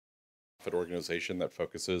organization that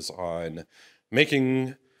focuses on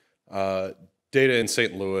making data in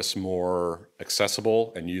St. Louis more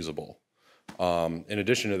accessible and usable. In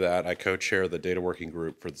addition to that, I co-chair the data working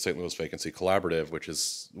group for the St. Louis Vacancy Collaborative, which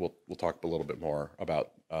is we'll talk a little bit more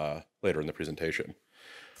about later in the presentation.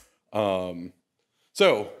 What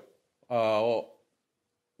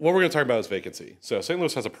we're going to talk about is vacancy. So St.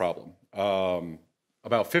 Louis has a problem.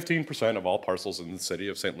 About 15% of all parcels in the city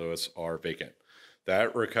of St. Louis are vacant.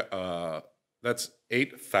 That's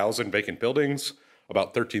 8,000 vacant buildings,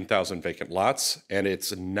 about 13,000 vacant lots, and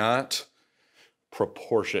it's not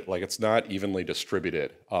proportionate, like it's not evenly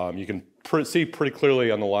distributed. You can see pretty clearly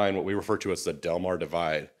on the line what we refer to as the Delmar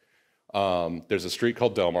divide. There's a street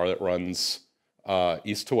called Delmar that runs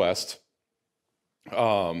east to west.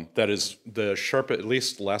 That is the sharpest, at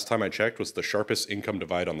least last time I checked, was the sharpest income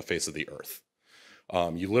divide on the face of the earth.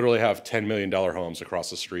 You literally have $10 million homes across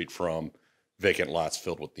the street from vacant lots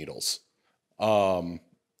filled with needles. So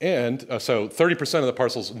 30% of the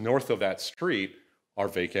parcels north of that street are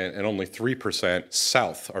vacant and only 3%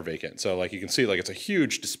 south are vacant. So like you can see, like it's a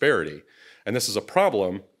huge disparity. And this is a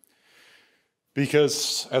problem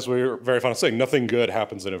because, as we're very fond of saying, nothing good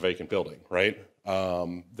happens in a vacant building, right?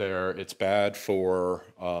 It's bad for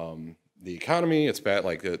the economy. It's bad,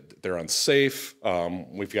 like they're unsafe.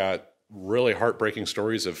 We've got really heartbreaking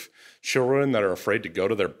stories of children that are afraid to go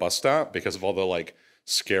to their bus stop because of all the like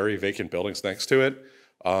scary vacant buildings next to it.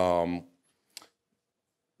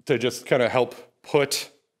 To just kind of help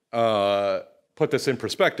put this in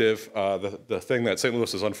perspective, the thing that St.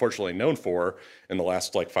 Louis is unfortunately known for in the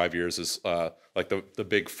last like 5 years is like the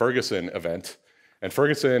big Ferguson event. And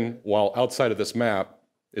Ferguson, while outside of this map,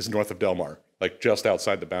 is north of Delmar, like just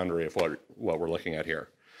outside the boundary of what we're looking at here.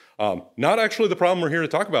 Not actually the problem we're here to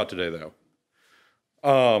talk about today, though.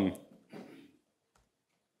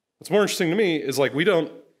 What's more interesting to me is like we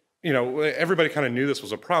don't, everybody kind of knew this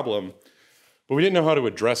was a problem, but we didn't know how to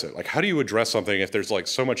address it. Like, how do you address something if there's like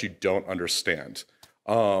so much you don't understand?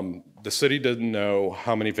 The city didn't know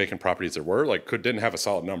how many vacant properties there were, didn't have a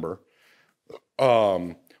solid number.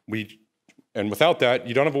 And without that,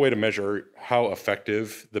 you don't have a way to measure how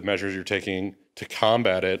effective the measures you're taking to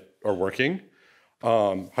combat it are working.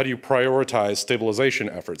 How do you prioritize stabilization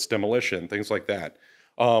efforts, demolition, things like that?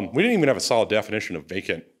 We didn't even have a solid definition of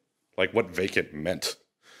vacant, like what vacant meant.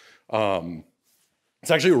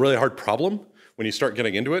 It's actually a really hard problem when you start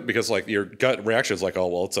getting into it because like your gut reaction is like, oh,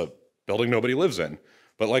 well, it's a building nobody lives in.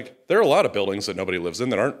 But like there are a lot of buildings that nobody lives in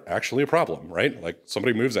that aren't actually a problem, right? Like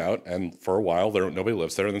somebody moves out and for a while nobody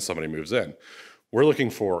lives there and then somebody moves in. We're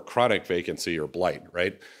looking for chronic vacancy or blight,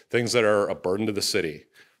 right? Things that are a burden to the city.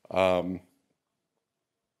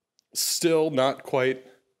 Still not quite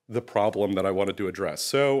the problem that I wanted to address.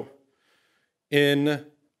 So in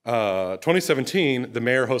 2017, the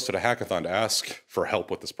mayor hosted a hackathon to ask for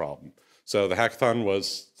help with this problem. So the hackathon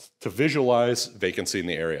was to visualize vacancy in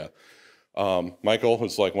the area. Michael,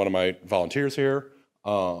 who's like one of my volunteers here,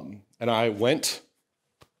 and I went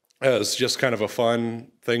as just kind of a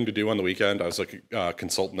fun thing to do on the weekend. I was like a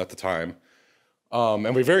consultant at the time.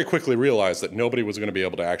 And we very quickly realized that nobody was going to be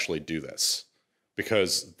able to actually do this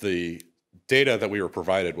because the data that we were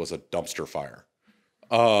provided was a dumpster fire.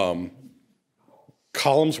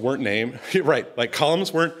 Columns weren't named, right? Like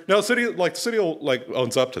columns weren't, no, the city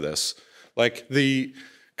owns up to this. Like the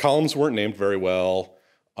columns weren't named very well.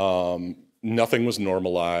 Nothing was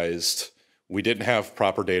normalized. We didn't have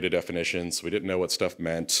proper data definitions. We didn't know what stuff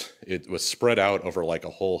meant. It was spread out over like a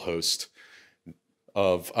whole host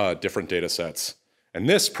of different data sets. And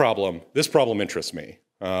this problem interests me.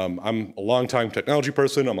 I'm a longtime technology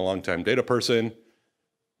person. I'm a longtime data person.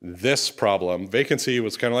 This problem, vacancy,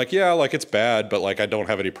 was kind of like, yeah, like it's bad, but like I don't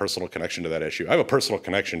have any personal connection to that issue. I have a personal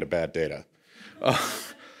connection to bad data.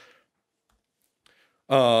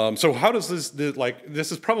 So how does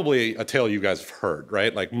this is probably a tale you guys have heard,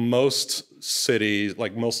 right? Like most cities,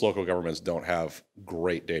 like most local governments don't have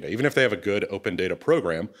great data. Even if they have a good open data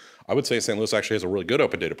program, I would say St. Louis actually has a really good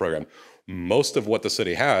open data program. Most of what the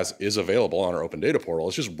city has is available on our open data portal.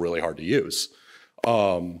 It's just really hard to use.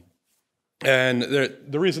 And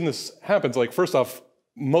the reason this happens, like first off,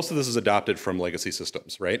 most of this is adopted from legacy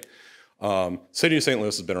systems, right? City of St.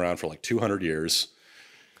 Louis has been around for like 200 years.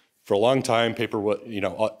 For a long time,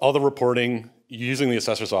 all the reporting, using the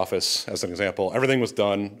assessor's office as an example, everything was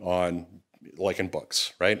done on like in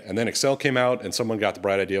books, right? And then Excel came out and someone got the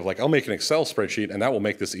bright idea of like, I'll make an Excel spreadsheet and that will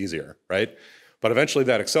make this easier, right? But eventually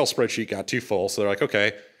that Excel spreadsheet got too full. So they're like,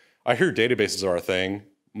 okay, I hear databases are a thing.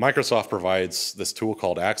 Microsoft provides this tool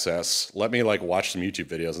called Access. Let me like watch some YouTube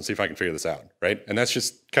videos and see if I can figure this out, right? And that's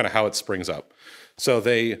just kind of how it springs up. So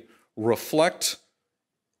they reflect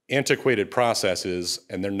antiquated processes,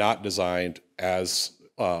 and they're not designed as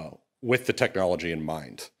with the technology in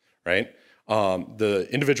mind, right? The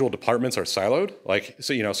individual departments are siloed. Like,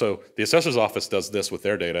 so, you know, so the assessor's office does this with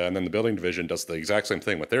their data, and then the building division does the exact same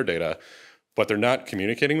thing with their data, but they're not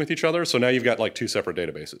communicating with each other. So now you've got like two separate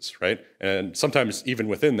databases, right? And sometimes even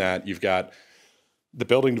within that, you've got the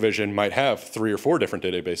building division might have 3 or 4 different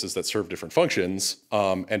databases that serve different functions.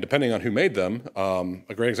 And depending on who made them,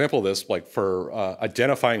 a great example of this, like for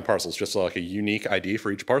identifying parcels, just like a unique ID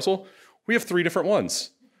for each parcel, we have 3 different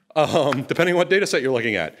ones, depending on what data set you're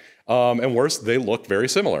looking at. And worse, they look very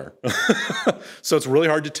similar. So it's really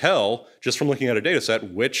hard to tell just from looking at a data set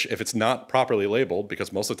which, if it's not properly labeled,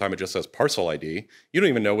 because most of the time it just says parcel ID, you don't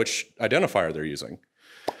even know which identifier they're using.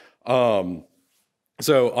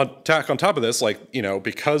 So on top of this, like, you know,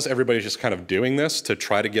 because everybody's just kind of doing this to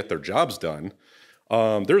try to get their jobs done,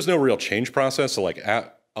 there's no real change process. So like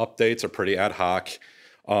updates are pretty ad hoc.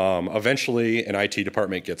 Eventually an IT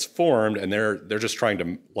department gets formed, and they're just trying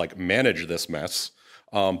to like manage this mess.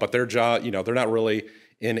 But their job, you know, they're not really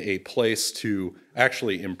in a place to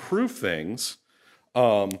actually improve things,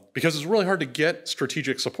 because it's really hard to get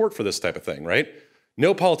strategic support for this type of thing, right?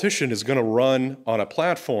 No politician is going to run on a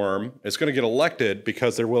platform, is going to get elected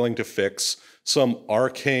because they're willing to fix some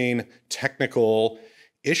arcane technical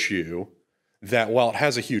issue that, while it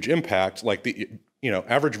has a huge impact, like the, you know,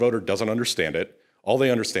 average voter doesn't understand it. All they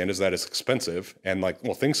understand is that it's expensive, and like,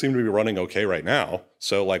 well, things seem to be running okay right now.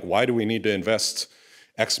 So like, why do we need to invest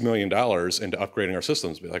X million dollars into upgrading our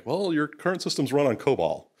systems? Be like, well, your current systems run on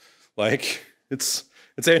COBOL. Like, it's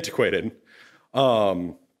antiquated.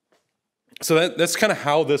 So that's kind of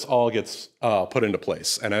how this all gets put into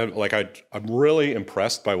place. And I'm really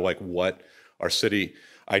impressed by like what our city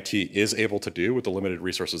IT is able to do with the limited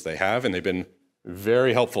resources they have. And they've been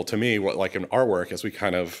very helpful to me, like in our work, as we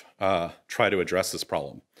kind of try to address this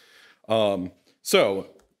problem. So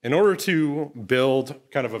in order to build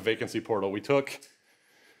kind of a vacancy portal, we took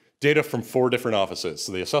data from 4 different offices.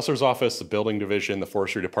 So the assessor's office, the building division, the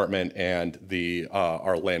forestry department, and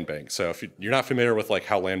our land bank. So if you're not familiar with like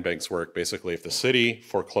how land banks work, basically if the city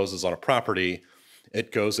forecloses on a property,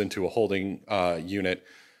 it goes into a holding unit,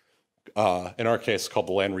 in our case called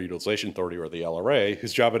the Land Reutilization Authority, or the LRA,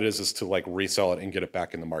 whose job it is to like resell it and get it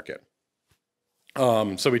back in the market.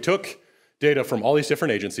 So we took data from all these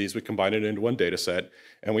different agencies, we combined it into one data set,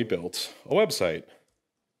 and we built a website.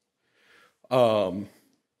 There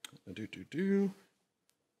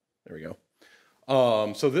we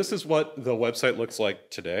go. So this is what the website looks like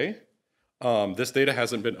today. This data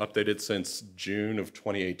hasn't been updated since June of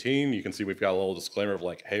 2018. You can see we've got a little disclaimer of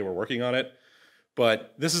like, hey, we're working on it.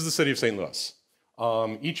 But this is the city of St. Louis.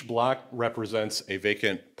 Each block represents a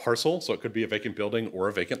vacant parcel, so it could be a vacant building or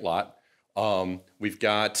a vacant lot. We've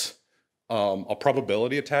got a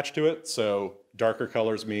probability attached to it. So darker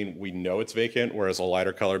colors mean we know it's vacant, whereas a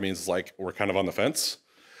lighter color means like we're kind of on the fence.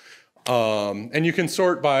 And you can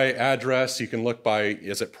sort by address. You can look by,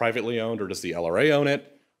 is it privately owned or does the LRA own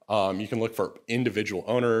it? You can look for individual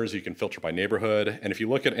owners. You can filter by neighborhood. And if you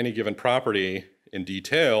look at any given property in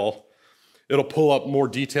detail, it'll pull up more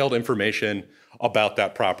detailed information about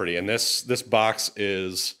that property. And this box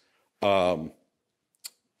is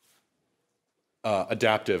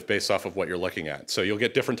adaptive based off of what you're looking at. So you'll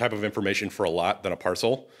get different type of information for a lot than a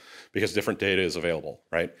parcel, because different data is available,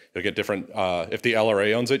 right? You'll get different, if the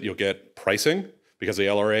LRA owns it, you'll get pricing, because the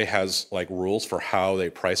LRA has like rules for how they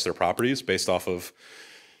price their properties based off of,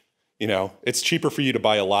 you know, it's cheaper for you to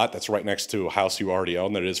buy a lot that's right next to a house you already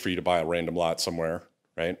own than it is for you to buy a random lot somewhere,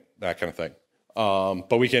 right? That kind of thing.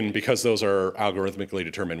 But we can, because those are algorithmically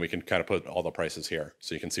determined, we can kind of put all the prices here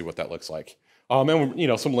so you can see what that looks like. And, you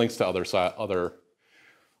know, some links to other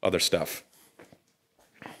stuff.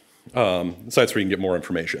 Sites where you can get more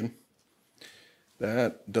information.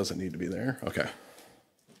 That doesn't need to be there. Okay.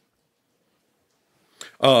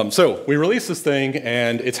 So we released this thing,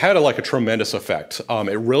 and it's had a tremendous effect.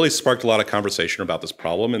 It really sparked a lot of conversation about this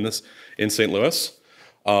problem in St. Louis.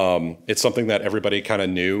 It's something that everybody kind of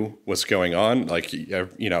knew was going on. Like,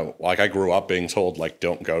 you know, like I grew up being told like,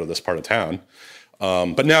 don't go to this part of town.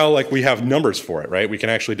 But now like we have numbers for it, right? We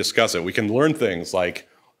can actually discuss it. We can learn things like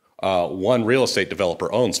one real estate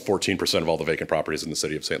developer owns 14% of all the vacant properties in the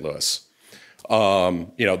city of St. Louis.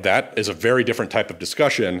 You know, that is a very different type of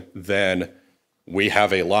discussion than we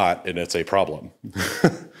have a lot and it's a problem.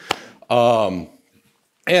 And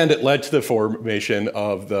it led to the formation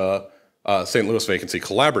of the St. Louis Vacancy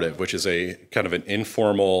Collaborative, which is a kind of an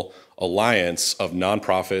informal alliance of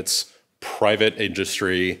nonprofits, private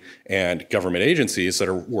industry, and government agencies that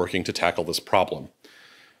are working to tackle this problem.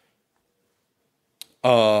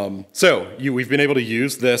 We've been able to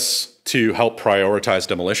use this to help prioritize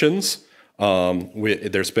demolitions.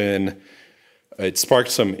 It sparked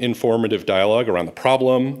some informative dialogue around the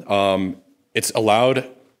problem. It's allowed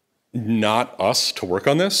not us to work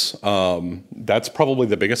on this. That's probably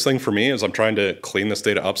the biggest thing for me is I'm trying to clean this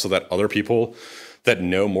data up so that other people that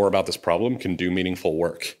know more about this problem can do meaningful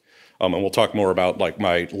work. And we'll talk more about like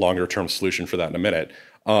my longer term solution for that in a minute.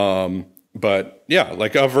 But yeah,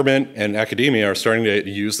 like government and academia are starting to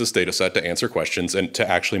use this data set to answer questions and to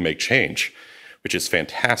actually make change, which is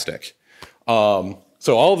fantastic.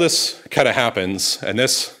 So all of this kind of happens, and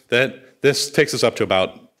this takes us up to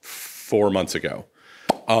about 4 months ago.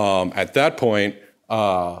 At that point,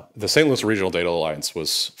 the St. Louis Regional Data Alliance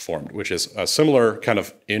was formed, which is a similar kind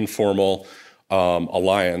of informal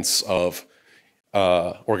alliance of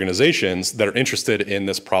organizations that are interested in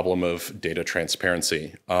this problem of data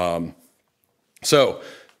transparency. So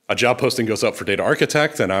a job posting goes up for data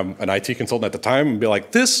architect, and I'm an IT consultant at the time, and be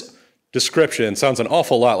like, this description sounds an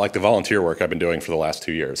awful lot like the volunteer work I've been doing for the last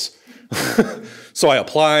 2 years. So I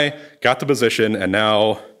apply, got the position, and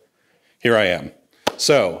now here I am.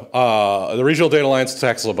 So the Regional Data Alliance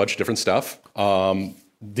tackles a bunch of different stuff.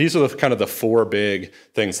 These are kind of the 4 big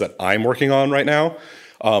things that I'm working on right now.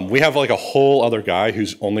 We have like a whole other guy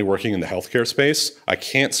who's only working in the healthcare space. I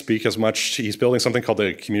can't speak as much. He's building something called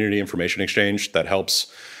the Community Information Exchange that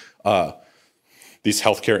helps these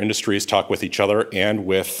healthcare industries talk with each other and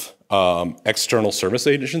with external service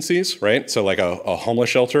agencies, right? So like a homeless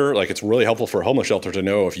shelter, like it's really helpful for a homeless shelter to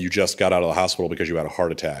know if you just got out of the hospital because you had a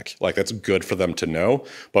heart attack. Like that's good for them to know,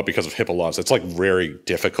 but because of HIPAA laws, it's like very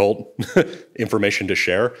difficult information to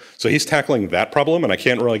share. So he's tackling that problem, and I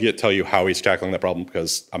can't really tell you how he's tackling that problem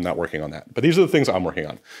because I'm not working on that. But these are the things I'm working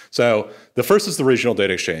on. So the first is the Regional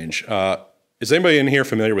Data Exchange. Is anybody in here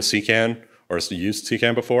familiar with CCAN or has used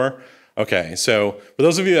CCAN before? Okay, so for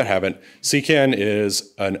those of you that haven't, CCAN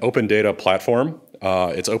is an open data platform.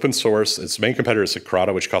 It's open source. Its main competitor is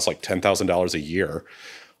Socrata, which costs like $10,000 a year.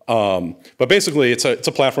 But basically, it's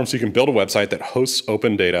a platform so you can build a website that hosts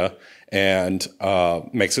open data and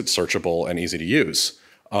makes it searchable and easy to use.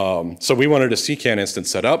 So we wanted a CCAN instance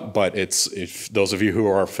set up, but if those of you who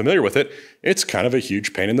are familiar with it, it's kind of a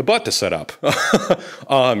huge pain in the butt to set up.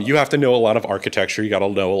 You have to know a lot of architecture. You got to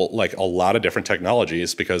know like a lot of different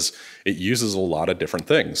technologies because it uses a lot of different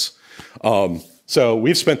things. So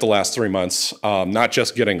we've spent the last 3 months not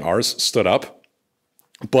just getting ours stood up,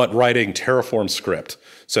 but writing Terraform script.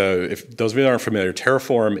 So if those of you that aren't familiar,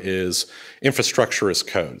 Terraform is infrastructure as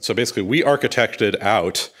code. So basically we architected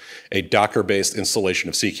out a Docker-based installation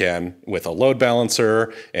of CCAN with a load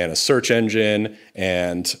balancer and a search engine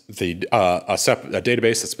and a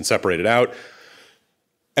database that's been separated out.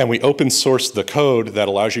 And we open sourced the code that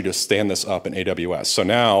allows you to stand this up in AWS. So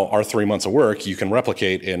now our 3 months of work, you can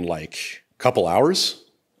replicate in like a couple hours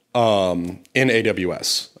in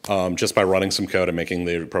AWS. Just by running some code and making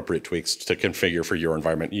the appropriate tweaks to configure for your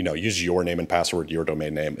environment, use your name and password, your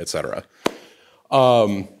domain name, et cetera.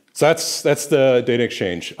 So that's the data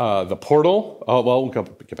exchange. The portal, we'll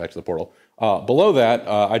get back to the portal. Below that,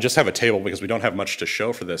 I just have a table because we don't have much to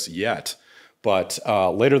show for this yet. But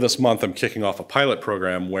later this month, I'm kicking off a pilot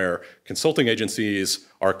program where consulting agencies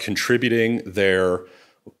are contributing their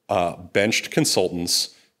benched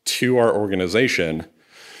consultants to our organization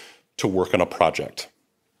to work on a project.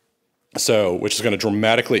 So, which is going to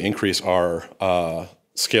dramatically increase our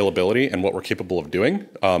scalability and what we're capable of doing.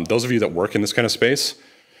 Those of you that work in this kind of space,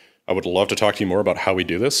 I would love to talk to you more about how we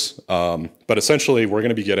do this. But essentially, we're going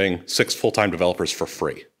to be getting 6 full-time developers for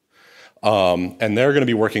free. And they're going to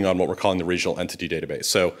be working on what we're calling the regional entity database.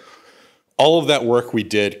 So all of that work we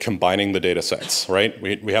did combining the data sets, right?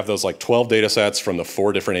 We have those like 12 data sets from the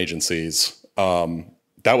 4 different agencies.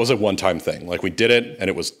 That was a one-time thing. Like we did it and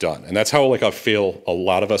it was done. And that's how like I feel a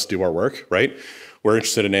lot of us do our work, right? We're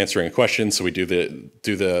interested in answering a question, so we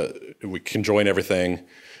we conjoin everything,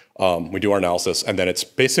 we do our analysis, and then it's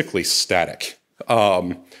basically static.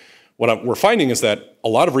 What we're finding is that a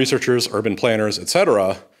lot of researchers, urban planners, et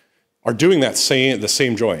cetera, are doing the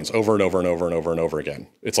same joins over and over and over and over and over again.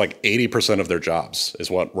 It's like 80% of their jobs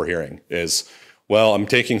is what we're hearing is, well, I'm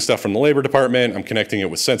taking stuff from the labor department, I'm connecting it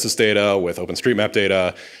with census data, with OpenStreetMap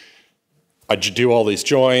data. I do all these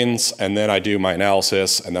joins, and then I do my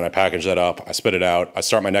analysis, and then I package that up, I spit it out, I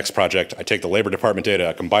start my next project, I take the labor department data,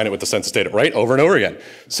 I combine it with the census data, right? Over and over again.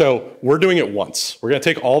 So we're doing it once. We're gonna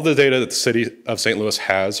take all the data that the city of St. Louis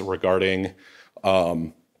has regarding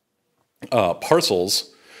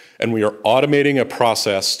parcels, and we are automating a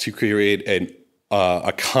process to create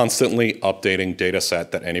a constantly updating data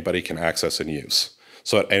set that anybody can access and use.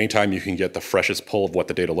 so at any time you can get the freshest pull of what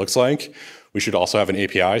the data looks like. We should also have an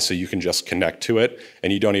API so you can just connect to it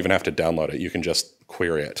and you don't even have to download it. You can just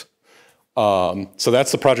query it. So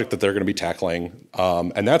that's the project that they're going to be tackling.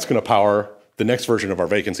 And that's going to power the next version of our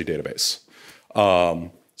vacancy database.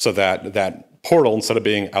 So that portal, instead of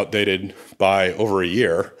being outdated by over a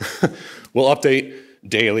year, will update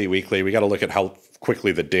daily, weekly. We got to look at how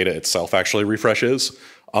quickly the data itself actually refreshes.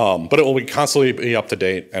 But it will constantly be up to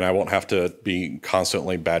date, and I won't have to be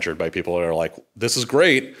constantly badgered by people that are like, this is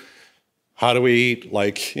great. How do we,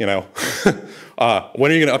 like, you know,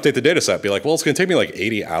 when are you going to update the data set? Be like, well, it's going to take me like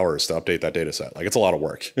 80 hours to update that data set. Like, it's a lot of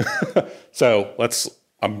work. So we're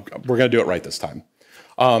going to do it right this time.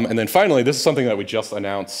 And then finally, this is something that we just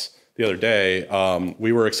announced the other day.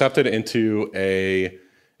 We were accepted into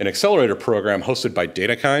an accelerator program hosted by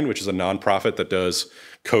DataKind, which is a nonprofit that does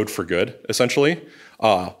code for good, essentially,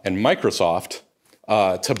 and Microsoft,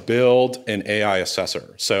 to build an AI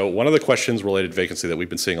assessor. So one of the questions related to vacancy that we've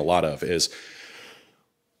been seeing a lot of is,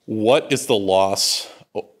 what is the loss?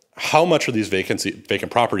 How much are these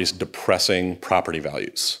vacant properties depressing property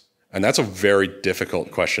values? And that's a very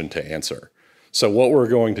difficult question to answer. So what we're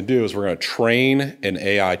going to do is we're going to train an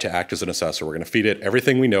AI to act as an assessor. We're going to feed it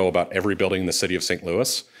everything we know about every building in the city of St.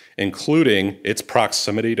 Louis, including its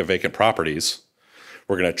proximity to vacant properties.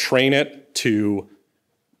 We're going to train it to,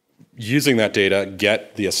 using that data,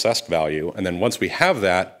 get the assessed value. And then once we have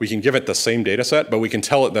that, we can give it the same data set, but we can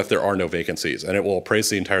tell it that there are no vacancies. And it will appraise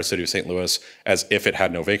the entire city of St. Louis as if it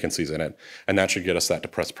had no vacancies in it. And that should get us that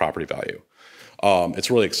depressed property value. It's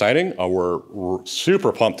really exciting. We're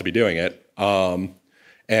super pumped to be doing it.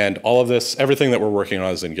 And all of this, everything that we're working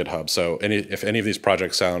on is in GitHub. So if any of these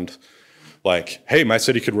projects sound like, hey, my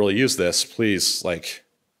city could really use this, please like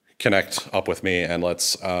connect up with me and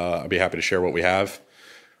let's I'd be happy to share what we have.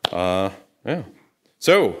 Yeah.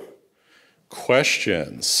 So,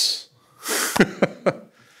 questions?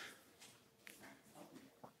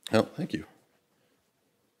 Oh, thank you.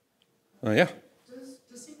 Yeah.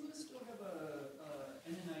 Does St. Louis still have a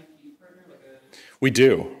NNIP partner? We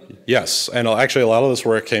do, yes. And actually, a lot of this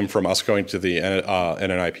work came from us going to the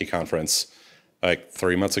NNIP conference like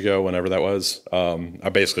 3 months ago, whenever that was. I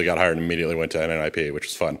basically got hired and immediately went to NNIP, which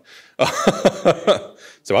was fun.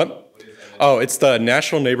 So what? Oh, it's the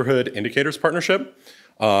National Neighborhood Indicators Partnership.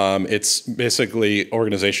 It's basically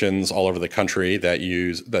organizations all over the country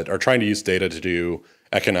that are trying to use data to do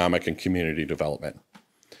economic and community development.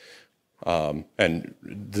 And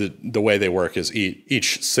the way they work is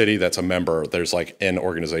each city that's a member, there's like an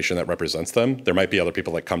organization that represents them. There might be other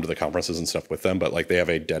people that come to the conferences and stuff with them, but like they have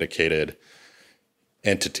a dedicated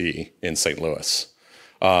entity in St. Louis.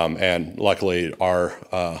 And luckily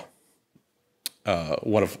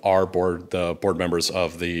one of our the board members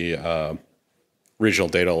of the Regional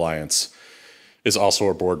Data Alliance is also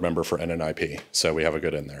a board member for NNIP. So we have a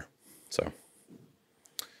good in there. So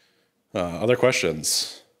other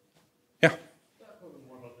questions? Yeah.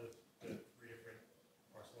 More about the 3 different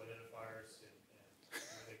parcel identifiers and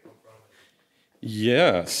where they come from.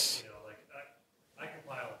 Yes. You know, like I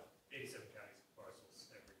compile 87 counties parcels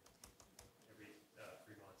every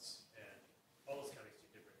 3 months, and all those counties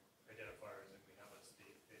do different identifiers, and we have a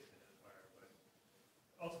state-based identifier, but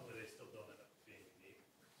ultimately they still don't end up being unique.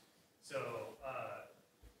 So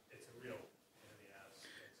it's a real pain in the ass.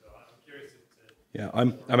 And so I'm curious to. Yeah,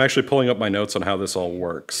 I'm actually pulling up my notes on how this all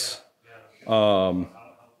works. How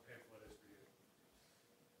painful it is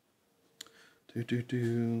for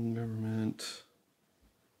you. Government.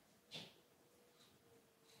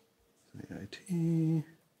 IT.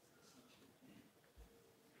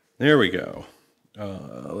 There we go.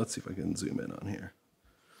 Let's see if I can zoom in on here.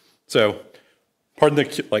 So, pardon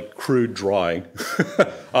the crude drawing.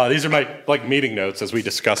 These are my meeting notes as we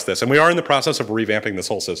discuss this, and we are in the process of revamping this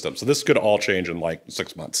whole system. So this could all change in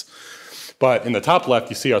 6 months. But in the top left,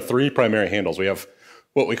 you see our 3 primary handles. We have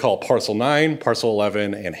what we call parcel 9, parcel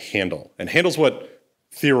 11, and handle. And handle's what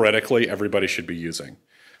theoretically everybody should be using.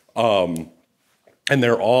 And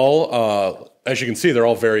they're all, as you can see, they're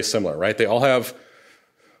all very similar, right? They all have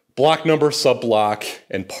block number, sub-block,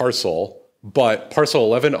 and parcel. But parcel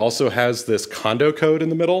 11 also has this condo code in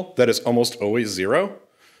the middle that is almost always 0.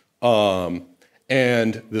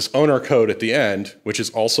 And this owner code at the end, which is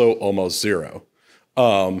also almost 0.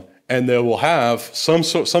 And they will have some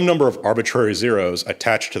number of arbitrary zeros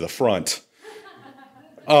attached to the front,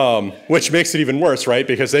 which makes it even worse, right?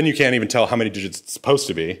 Because then you can't even tell how many digits it's supposed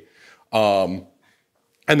to be.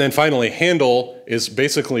 And then finally, handle is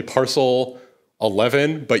basically parcel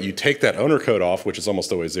 11, but you take that owner code off, which is almost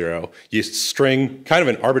always 0. You string kind of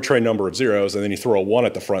an arbitrary number of zeros, and then you throw a 1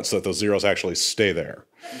 at the front so that those zeros actually stay there.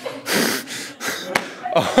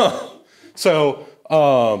 So,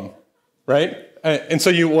 right? And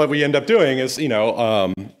so what we end up doing is,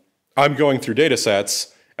 I'm going through data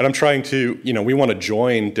sets and I'm trying to, we want to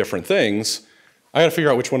join different things. I got to figure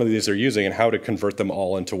out which one of these they're using and how to convert them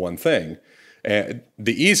all into one thing. And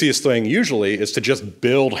the easiest thing usually is to just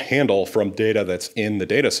build handle from data that's in the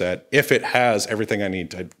data set if it has everything I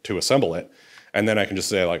need to assemble it. And then I can just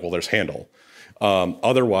say like, well, there's handle.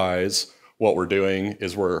 Otherwise, what we're doing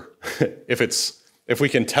is if we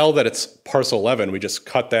can tell that it's parcel 11, we just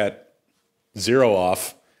cut that 0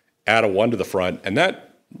 off, add a 1 to the front, and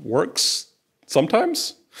that works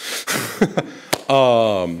sometimes.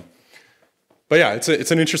 But yeah,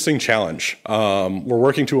 it's an interesting challenge. We're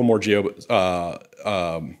working to a more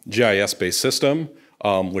GIS-based system,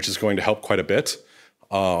 which is going to help quite a bit.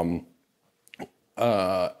 And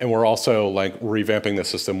we're also like revamping the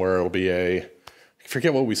system where it'll be I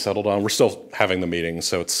forget what we settled on. We're still having the meetings,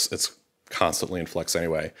 so it's constantly in flux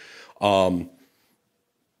anyway. There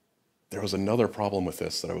was another problem with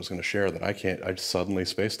this that I was going to share that I just suddenly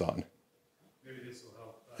spaced on. Maybe this will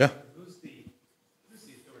help. Yeah. Who's the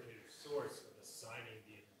authoritative source of assigning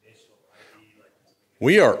the initial ID?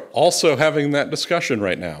 We are also having that discussion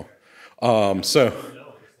right now. No, it's not the city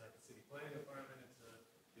planning department,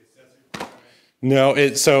 it's the assessor's department. No,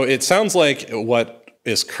 it sounds like what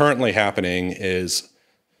is currently happening is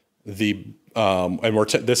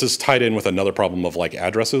this is tied in with another problem of like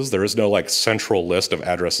addresses. There is no like central list of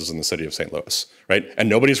addresses in the city of St. Louis, right? And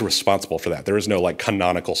nobody's responsible for that. There is no like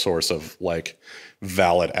canonical source of like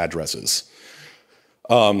valid addresses.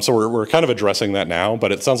 So we're kind of addressing that now,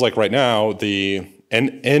 but it sounds like right now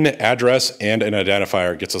an address and an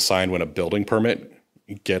identifier gets assigned when a building permit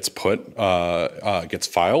gets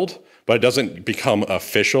filed, but it doesn't become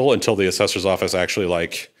official until the assessor's office actually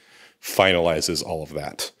like finalizes all of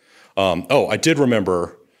that. I did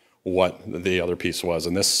remember what the other piece was,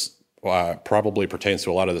 and this probably pertains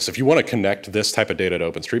to a lot of this. If you want to connect this type of data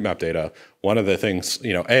to OpenStreetMap data, one of the things,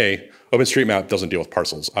 OpenStreetMap doesn't deal with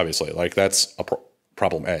parcels, obviously. Like that's a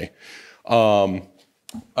problem A.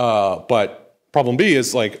 But problem B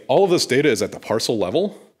is like all of this data is at the parcel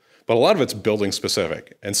level, but a lot of it's building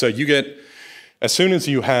specific. And so as soon as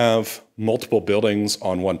you have multiple buildings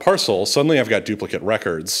on one parcel, suddenly I've got duplicate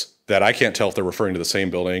records that I can't tell if they're referring to the same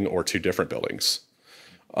building or two different buildings.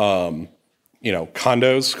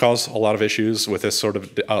 Condos cause a lot of issues with this sort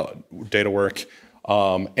of data work,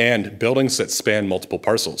 and buildings that span multiple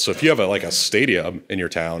parcels. So if you have a stadium in your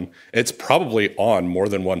town, it's probably on more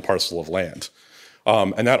than one parcel of land.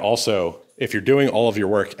 And that also, if you're doing all of your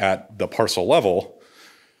work at the parcel level,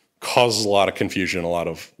 causes a lot of confusion, a lot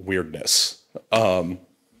of weirdness. Our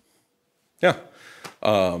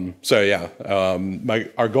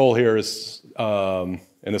goal here is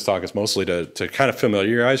in this talk is mostly to kind of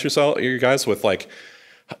familiarize you guys with like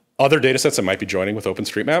other data sets that might be joining with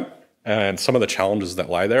OpenStreetMap and some of the challenges that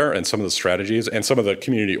lie there and some of the strategies and some of the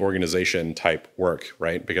community organization type work,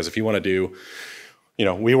 right? Because if you want to do,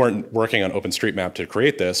 we weren't working on OpenStreetMap to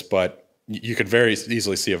create this, but you could very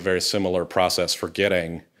easily see a very similar process for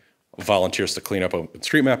getting volunteers to clean up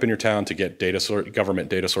OpenStreetMap in your town, to get government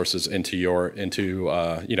data sources into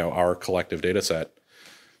our collective data set.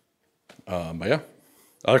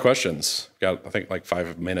 Other questions? Got I think like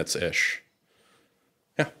 5 minutes ish.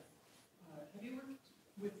 Yeah. Have you worked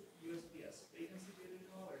with USPS vacancy data at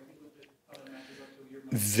all, or have you looked at how that matches up to your?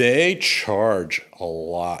 They charge a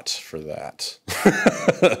lot for that.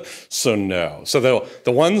 So no. So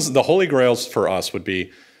the holy grails for us would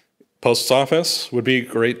be Post office would be a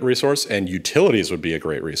great resource, and utilities would be a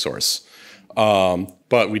great resource.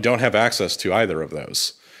 But we don't have access to either of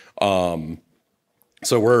those.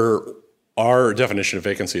 So our definition of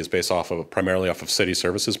vacancy is based primarily off of city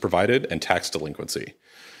services provided and tax delinquency.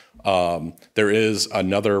 There is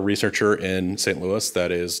another researcher in St. Louis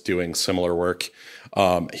that is doing similar work.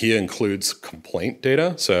 He includes complaint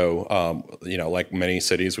data. So, like many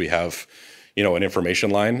cities, we have an information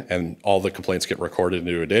line, and all the complaints get recorded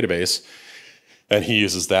into a database. And he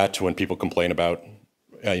uses that to when people complain about,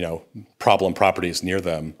 problem properties near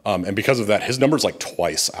them. And because of that, his number's like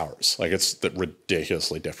twice ours. Like it's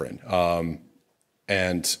ridiculously different.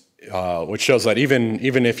 Which shows that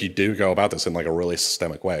even if you do go about this in like a really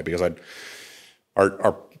systemic way, because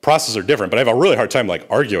our processes are different, but I have a really hard time like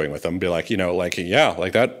arguing with them, be like,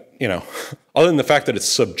 that, other than the fact that it's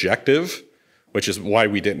subjective, which is why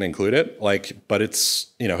we didn't include it. But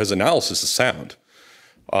it's, his analysis is sound.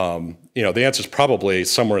 The answer is probably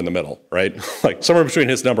somewhere in the middle, right? Like somewhere between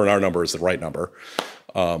his number and our number is the right number.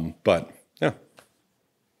 But yeah.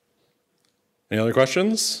 Any other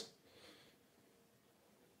questions?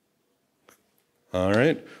 All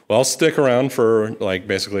right. Well, I'll stick around for like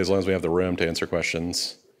basically as long as we have the room to answer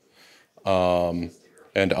questions. And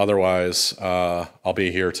otherwise, I'll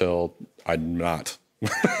be here till I'm not.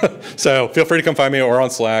 So feel free to come find me or on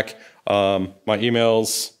Slack. My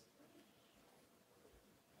email's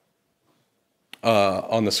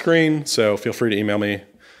on the screen, so feel free to email me.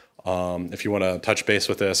 If you want to touch base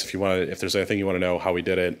with this, if there's anything you want to know how we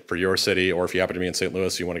did it for your city, or if you happen to be in St.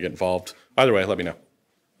 Louis, you want to get involved. Either way, let me know.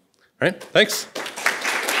 All right, thanks.